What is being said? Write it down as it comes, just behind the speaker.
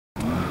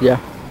Yeah.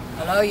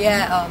 Hello,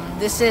 yeah.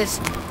 This is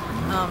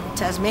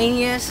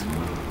tazmaniaz.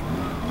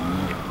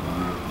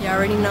 You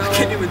already know. I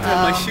can't even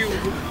tell my shoe.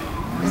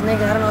 This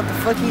nigga, I don't know what the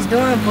fuck he's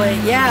doing, but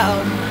yeah.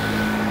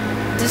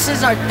 This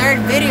is our third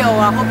video.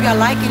 I hope y'all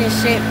like it and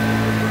shit.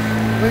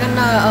 We're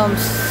gonna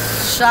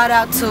shout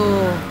out to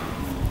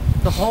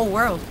the whole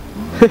world.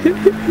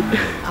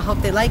 I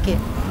hope they like it.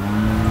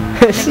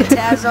 Nigga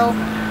Tazo,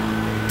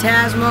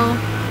 Tazmo,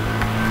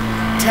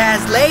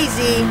 Taz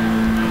Lazy.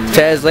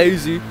 Taz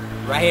Lazy.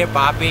 Right here,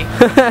 Poppy.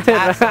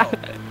 Tazo.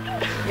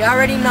 You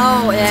already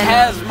know. And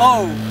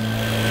Tazmo.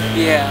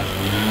 Yeah.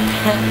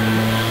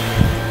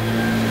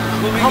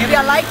 hope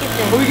y'all like it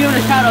then. Who we giving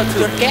a shout out to?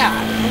 Jerkinn.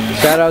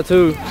 Shout out to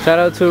who? Shout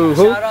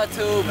out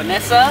to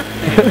Vanessa.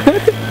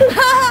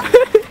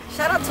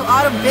 Shout out to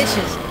all the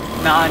bitches.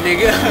 Nah,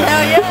 nigga.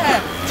 Hell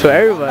yeah. To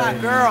everybody.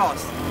 My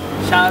girls.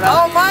 Shout out.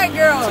 Oh my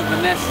girl. To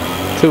Vanessa.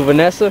 To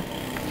Vanessa?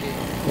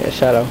 Yeah,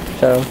 shout out.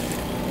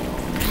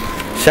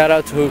 Shout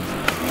out to who?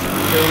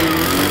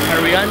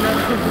 Ariana.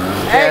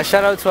 Yeah,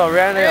 shout out to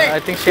Ariana. Hey. I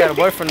think she had a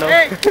boyfriend though.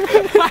 Hey.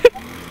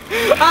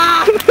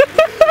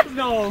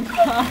 No.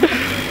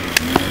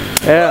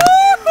 Yeah.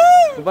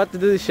 We're about to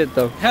do this shit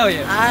though. Hell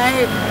yeah.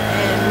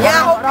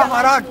 Yeah, hold on.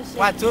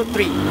 1, 2,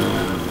 3.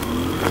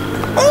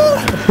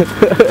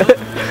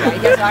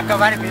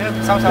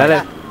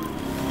 Dale.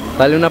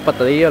 Dale una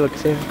patadilla o lo que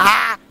sea.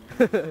 Ah.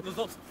 Los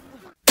dos.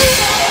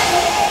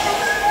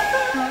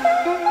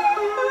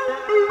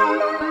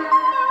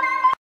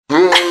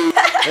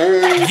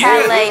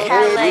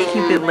 LA,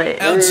 keep it lit.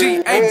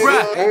 LG, hey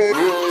bruh,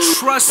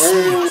 trust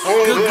me,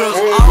 good girls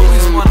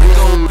always wanna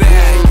go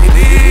back, you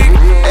dig?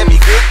 Every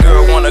good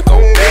girl wanna go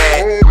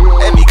back.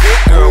 Every good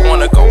girl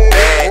wanna go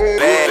back.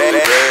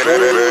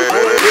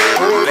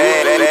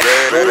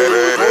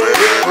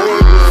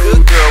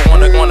 Good girl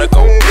wanna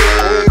go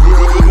back.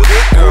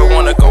 Good girl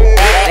wanna go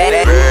back.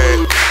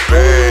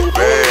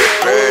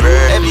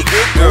 Every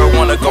good girl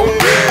wanna go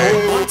back.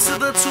 1 to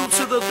the 2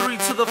 to the 3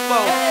 to the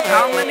 4.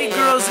 How many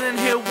girls in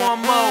here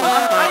want more?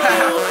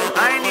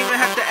 I ain't even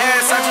have to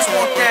ask, I just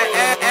want that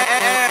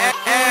ass.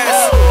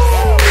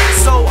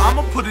 So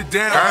I'ma put it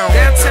down.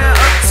 Downtown,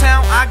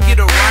 uptown, I get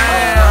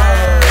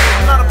around.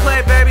 I'm not a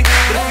player, baby,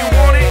 but if you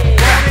want it,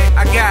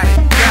 I got it.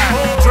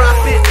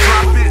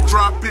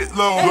 Drop it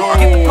low.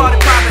 Get the party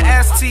poppin',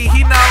 ass T,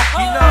 he know.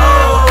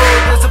 Oh,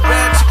 there's a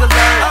bad chick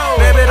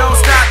alert. Baby, don't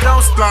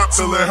stop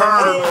till it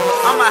hurt.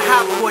 I'm a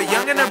hot boy,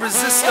 young and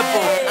irresistible.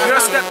 Girl,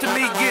 step to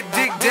me, get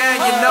dick down,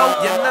 you know.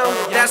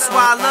 That's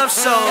why I love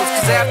shows,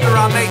 cause after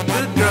I make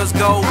good girls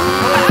go.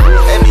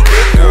 Every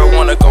good girl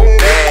wanna go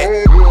back.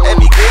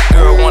 Every good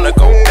girl wanna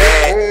go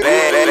back.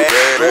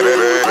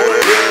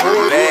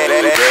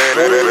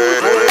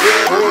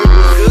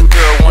 Good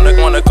girl wanna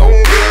go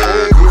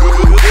back.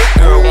 Good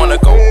girl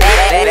wanna go back.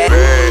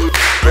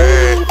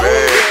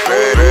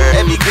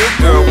 Every good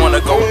girl wanna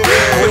go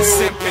back. Quit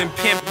simping,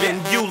 pimping,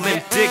 you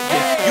limp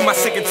dickin'. You my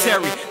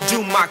secretary,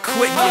 do my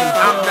quickin'.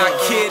 I'm not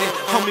kidding,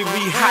 homie,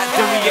 we hot,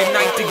 then we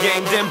ignite the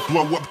game, then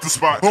Blow up the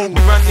spot. we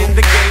running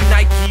the game,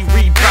 Nike,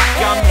 Reebok.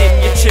 I'm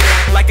in your chick,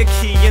 like a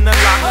key in a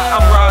lock.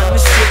 I'm riding the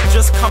shit,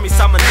 just call me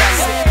tazmaniaz.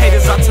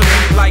 Haters out to me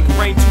like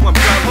rain to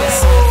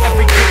umbrellas.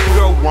 Every good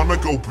girl Wanna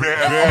go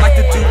bad. I'm like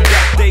the dude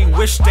that they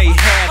wish they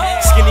had.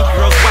 Skinny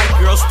girls, white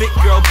girls, thick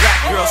girl, black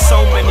girl.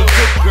 So many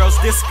good girls,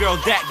 this girl,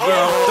 that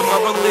girl. The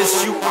moral is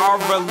you are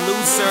a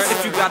loser.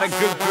 If you got a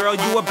good girl,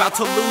 you about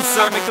to lose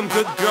her. Make them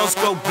good girls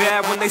go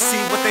bad when they see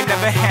what they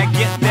never had.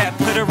 Get that,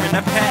 put her in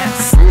a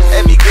pass.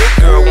 Every good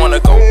girl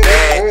wanna go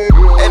back.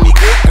 Every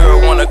good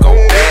girl wanna go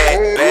back.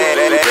 Good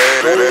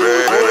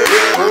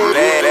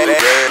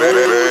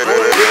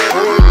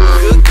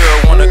girl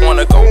wanna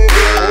go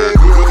back.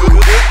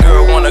 Good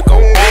girl wanna go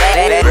back.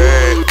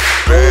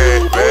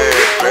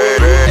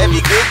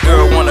 Every good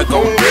girl wanna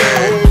go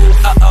back.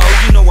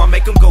 You know I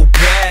make them go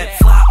bad.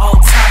 Fly all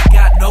tight,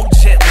 got no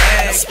jet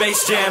lag.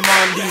 Space Jam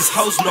on these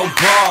hoes, no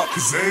ball.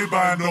 Cause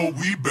everybody know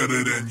we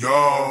better than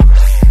y'all.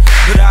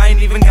 But I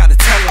ain't even gotta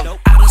tell them.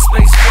 Outer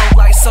space flow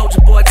like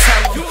Soldier Boy,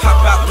 tell them.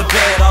 Hop out the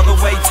bed all the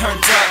way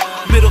turned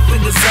up. Middle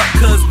fingers up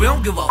cause we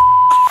don't give a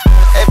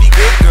Every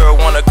good girl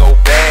wanna go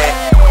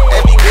back.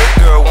 Every good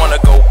girl wanna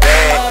go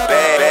back.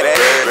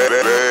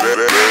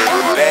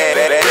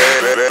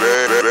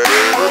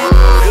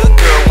 Good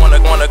girl wanna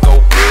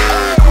go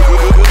back.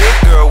 Good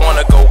girl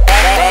wanna go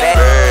back.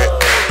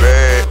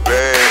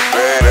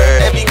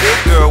 Every good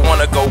girl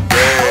wanna go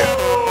back.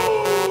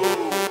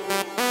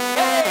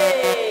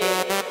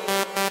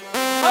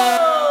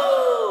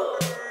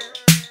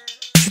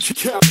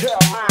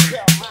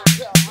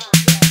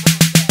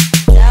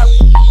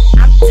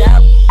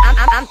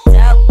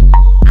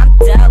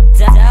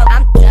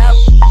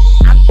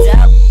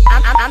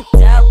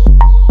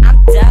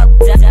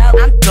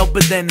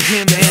 doper than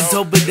him and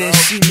doper than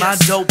she. My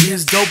dope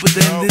is doper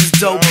than this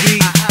dope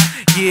beat.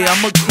 Yeah,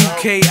 I'm a cool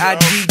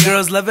K.I.D.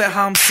 Girls love it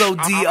how I'm so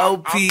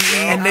D.O.P.E.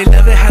 And they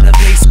love it how the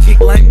bass kick,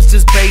 language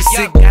just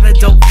basic. Got a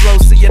dope flow,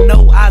 so you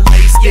know I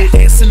laced it.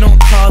 Dancing on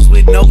cars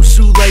with no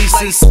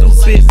shoelaces.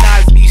 Stupid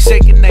knives be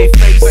shaking they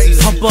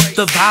faces. Pump up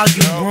the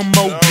volume one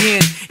more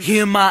again.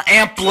 Hear my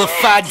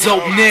amplified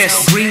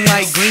dopeness. Green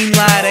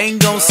light,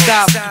 ain't gon'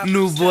 stop.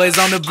 New boys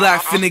on the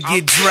block finna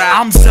get dry.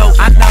 I'm dope,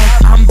 I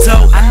know, I'm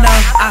dope, I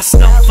know. I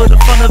stump for the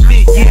fun of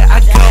it, yeah,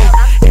 I go.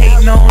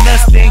 Hating on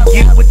us, then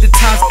get with the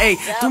times. Hey,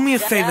 do me a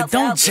favor,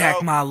 don't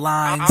jack my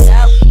lines. I'm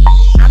dope,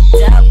 I'm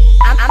dope,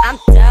 I'm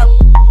dope,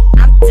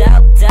 I'm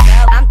dope,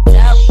 I'm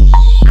dope,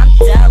 I'm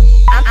dope,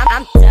 I'm dope,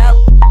 I'm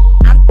dope,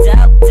 I'm dope, I'm dope,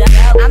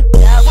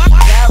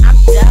 I'm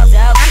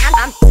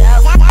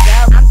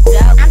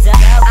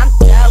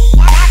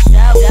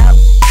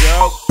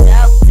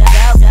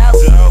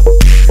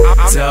dope,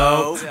 I'm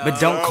dope, but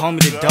don't call me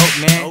the dope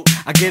man.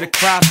 I get a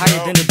crowd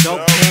higher than the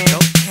dope can.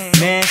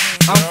 Man,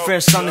 I'm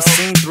fresh on the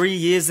scene, 3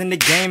 years in the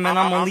game, and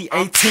I'm only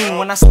 18.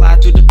 When I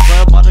slide through the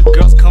club, all the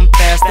girls come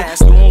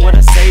faster. Doing what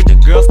I say, the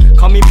girls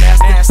call me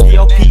master.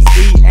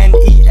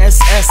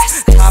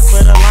 D-O-P-E-N-E-S-S. Top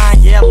of the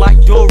line, yeah, like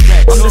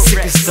Durex. I'm the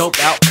sickest dope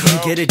out, come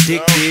get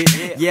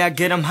addicted. Yeah, I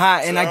get them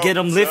high and I get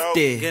them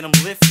lifted.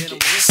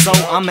 So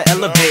I'm an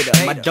elevator,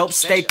 my dope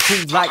stay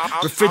cool like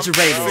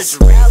refrigerators.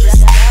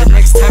 The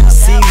next time you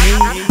see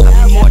me,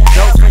 I'll be more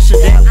dope, fresher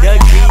than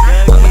Dougie.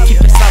 I'ma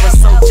keep it solid,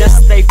 so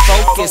just stay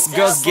focused.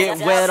 Girls get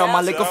wet on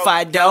my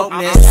liquefied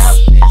dopeness.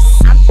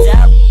 I'm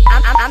dope,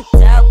 I'm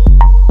dope,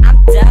 I'm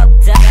dope, I'm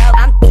dope,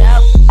 I'm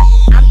dope,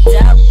 I'm dope, I'm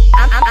dope,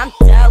 I'm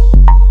dope,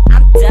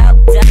 I'm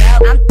dope, I'm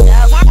dope, I'm dope,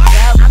 I'm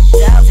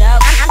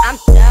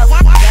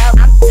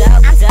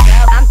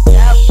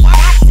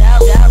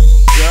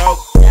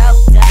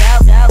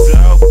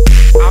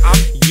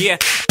Yeah,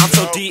 I'm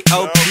so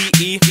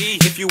D.O.P.E.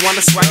 If you want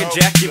a swagger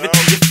jack, give it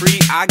to you free.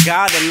 I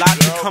got a lot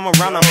to come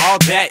around, I'm all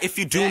that. If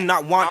you do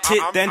not want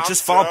it, then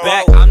just fall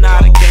back. I'm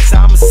not a gangster,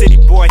 I'm a city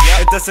boy.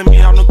 It doesn't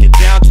mean I don't get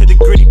down to the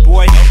gritty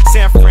boy.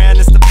 San Fran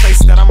is the place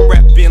that I'm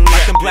reppin'.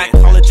 Like in black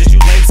colleges, you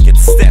lames get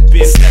to step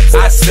in.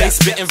 I stay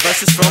spittin'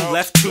 verses from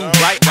left to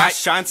right. I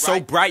shine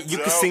so bright, you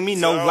can see me,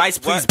 no lights.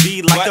 Please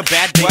be like a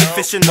bad day,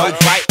 fishing, no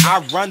bite.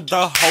 I run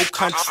the whole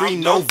country,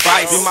 no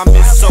vice. Be my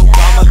Miss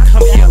Obama,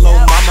 come here, little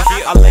mama.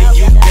 I'll lay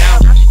you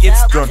down.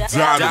 It's The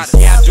Dotters.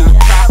 yeah, I do it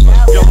proper.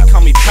 Yo, they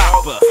call me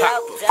Papa.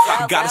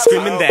 Gotta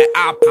scream in that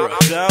opera.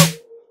 Dope,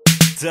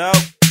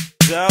 dope,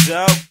 dope,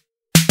 dope,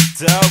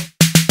 dope,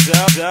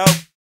 dope,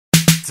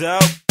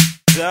 dope,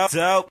 dope,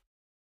 dope,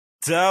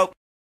 dope.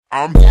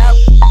 I'm I'm dope,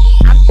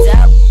 I'm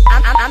dope,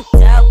 I'm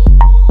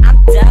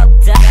dope, I'm dope,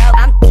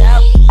 I'm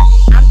dope,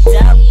 I'm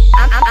dope,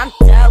 I'm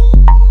dope,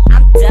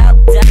 I'm dope,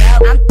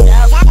 I'm dope,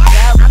 I'm dope, I'm dope,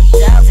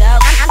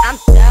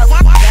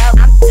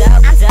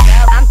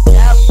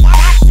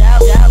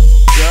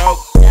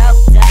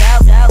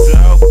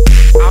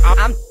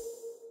 I'm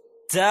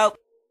Dope.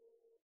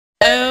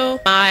 Oh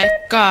my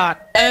god.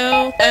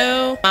 Oh,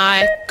 oh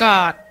my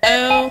god.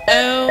 Oh,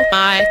 oh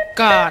my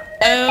god.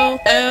 Oh,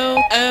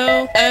 oh,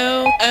 oh,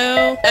 oh,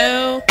 oh,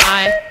 oh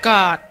my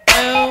god.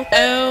 Oh,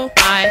 oh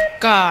my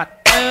god.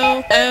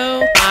 Oh,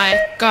 oh my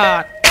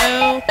god.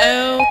 Oh,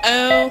 oh,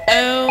 oh,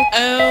 oh,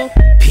 oh.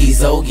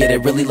 Pizzo, yeah, they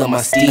really love my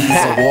steez.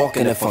 I walk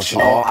in and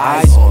function, all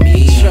eyes on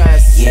me.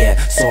 Yeah,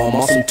 so I'm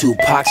on some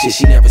Tupac shit.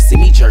 She never see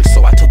me jerk,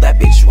 so I told that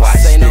bitch watch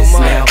this.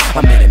 Now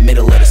I'm in the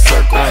middle of the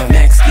circle.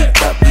 Max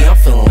geeked up, yeah, I'm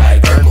feeling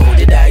like Urkel.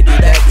 Did I do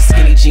that? The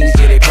skinny jeans,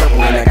 yeah, they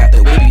purple. And I got the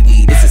whippy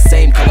weed, it's the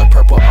same color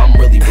purple. I'm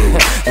really rude.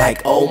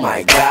 Like, oh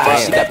my god,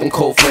 she got them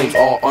cold flames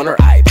all on her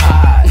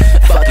iPod.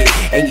 Fuck it,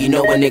 and you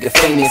know a nigga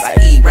famous. I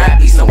eat rap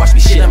beats, now watch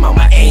me shit, I'm on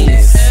my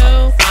anus.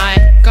 Oh my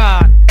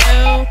god.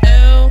 Oh,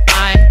 oh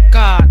my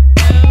god.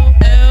 Oh,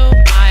 oh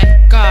my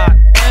god.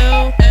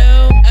 Oh, oh,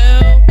 oh,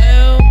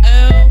 oh,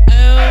 oh,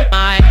 oh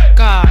my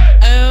god.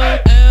 Oh,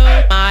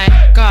 oh my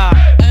god.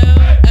 Oh,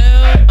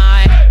 oh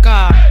my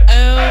god.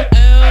 Oh,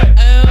 oh, oh,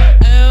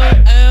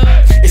 oh,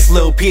 oh. It's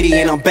Lil Petey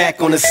and I'm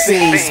back on the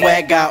scene.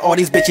 Swag got all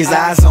these bitches'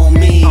 eyes on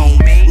me.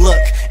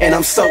 Look, and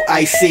I'm so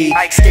icy.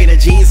 Skater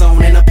jeans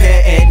on and a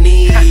pair at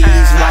knees.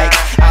 Like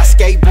I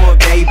skateboard,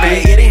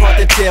 baby. It ain't hard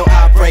to tell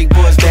I break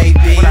boards,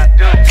 baby.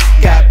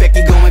 Got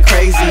Becky going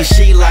crazy.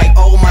 She like,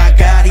 oh my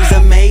god, he's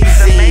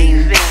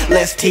amazing.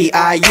 Let's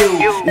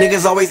T.I.U.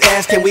 Niggas always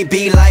ask, can we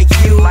be like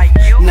you?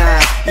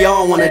 Nah,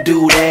 y'all don't wanna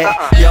do that.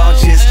 Y'all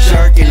just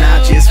jerk and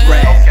I just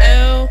rap.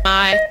 Oh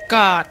my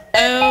god.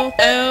 Oh,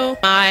 oh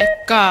my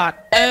god.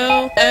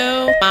 Oh,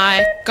 oh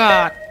my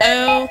god.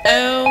 Oh,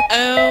 oh